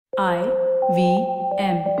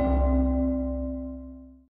IVM.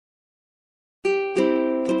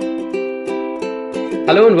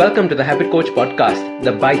 Hello and welcome to the Habit Coach Podcast,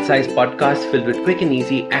 the bite-sized podcast filled with quick and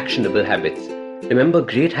easy, actionable habits. Remember,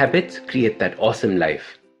 great habits create that awesome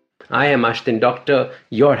life. I am Ashdin Doctor,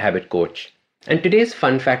 your habit coach. And today's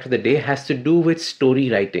fun fact of the day has to do with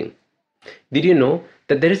story writing. Did you know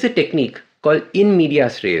that there is a technique called in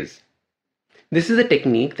medias res? This is a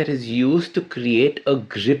technique that is used to create a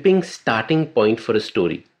gripping starting point for a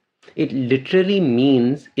story. It literally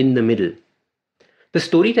means in the middle. The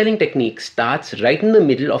storytelling technique starts right in the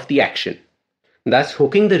middle of the action, thus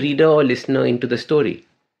hooking the reader or listener into the story.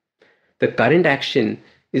 The current action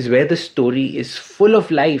is where the story is full of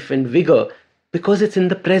life and vigor because it's in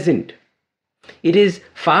the present. It is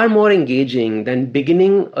far more engaging than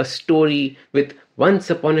beginning a story with "Once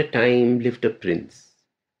upon a time lived a prince,"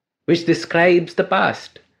 which describes the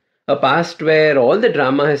past, a past where all the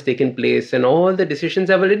drama has taken place and all the decisions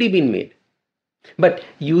have already been made. But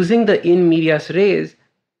using the in medias res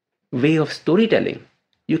way of storytelling,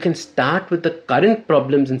 you can start with the current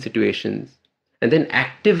problems and situations and then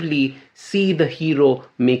actively see the hero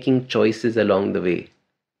making choices along the way.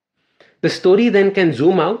 The story then can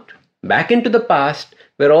zoom out back into the past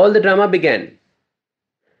where all the drama began.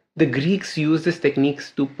 The Greeks used this technique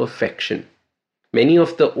to perfection. Many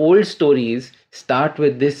of the old stories start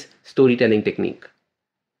with this storytelling technique.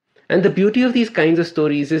 And the beauty of these kinds of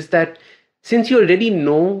stories is that since you already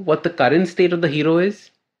know what the current state of the hero is,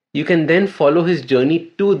 you can then follow his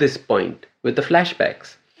journey to this point with the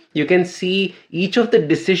flashbacks. You can see each of the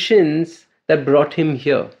decisions that brought him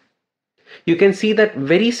here. You can see that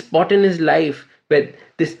very spot in his life where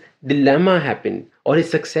this dilemma happened or his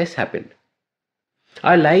success happened.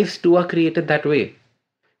 Our lives too are created that way.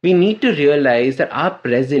 We need to realize that our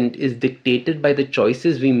present is dictated by the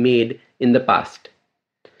choices we made in the past.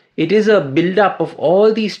 It is a build-up of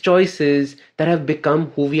all these choices that have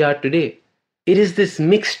become who we are today. It is this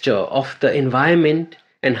mixture of the environment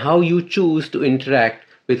and how you choose to interact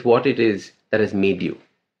with what it is that has made you.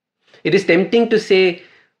 It is tempting to say,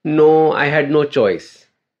 "No, I had no choice."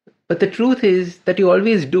 But the truth is that you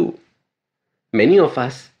always do. Many of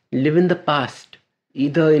us live in the past,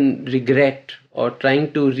 either in regret or trying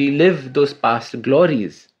to relive those past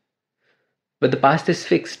glories. But the past is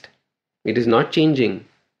fixed. It is not changing.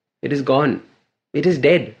 It is gone. It is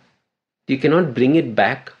dead. You cannot bring it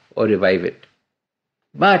back or revive it.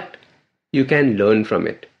 But you can learn from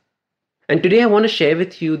it. And today I want to share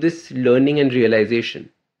with you this learning and realization.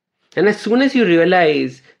 And as soon as you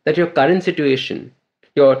realize that your current situation,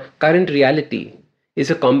 your current reality, is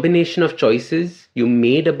a combination of choices you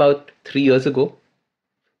made about 3 years ago,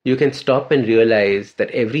 you can stop and realize that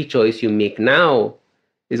every choice you make now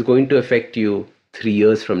is going to affect you 3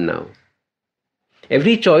 years from now.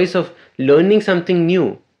 Every choice of learning something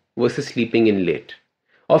new versus sleeping in late,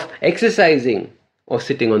 of exercising or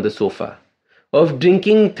sitting on the sofa, of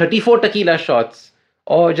drinking 34 tequila shots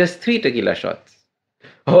or just 3 tequila shots.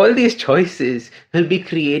 All these choices will be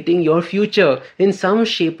creating your future in some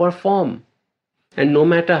shape or form. And no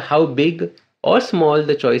matter how big or small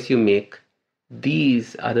the choice you make,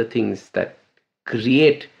 these are the things that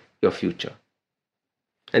create your future.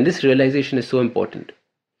 And this realization is so important.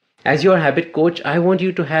 As your habit coach, I want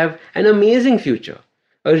you to have an amazing future,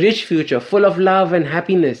 a rich future full of love and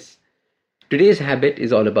happiness. Today's habit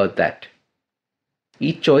is all about that.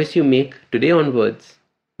 Each choice you make today onwards,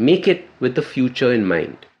 make it with the future in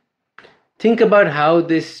mind. Think about how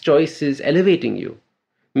this choice is elevating you,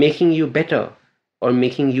 making you better, or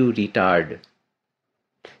making you retard.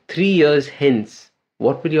 3 years hence,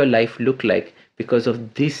 what will your life look like because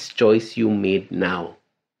of this choice you made now?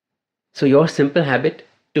 So your simple habit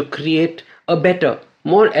to create a better,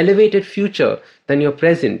 more elevated future than your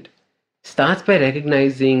present starts by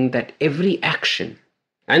recognizing that every action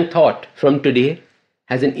and thought from today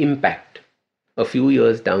has an impact a few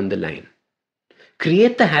years down the line.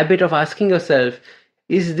 Create the habit of asking yourself,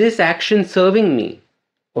 is this action serving me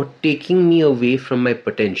or taking me away from my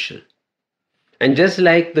potential? And just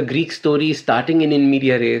like the Greek story starting in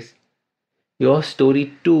media res, your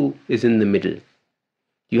story too is in the middle.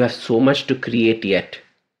 You have so much to create yet.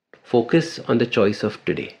 Focus on the choice of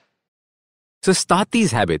today. So start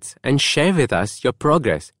these habits and share with us your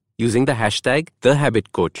progress using the hashtag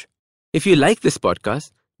 #TheHabitCoach. If you like this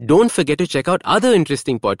podcast, don't forget to check out other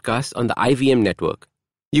interesting podcasts on the IVM network.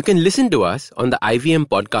 You can listen to us on the IVM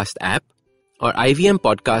Podcast app or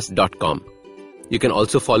ivmpodcast.com. You can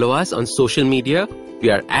also follow us on social media. We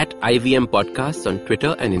are at IVM Podcasts on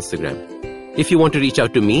Twitter and Instagram. If you want to reach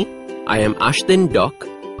out to me, I am Ashdin Doc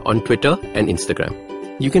on Twitter and Instagram.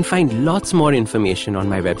 You can find lots more information on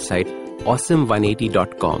my website,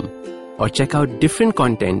 awesome180.com, or check out different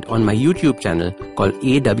content on my YouTube channel called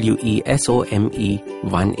AWESOME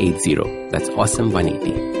 180. That's Awesome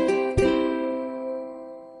 180.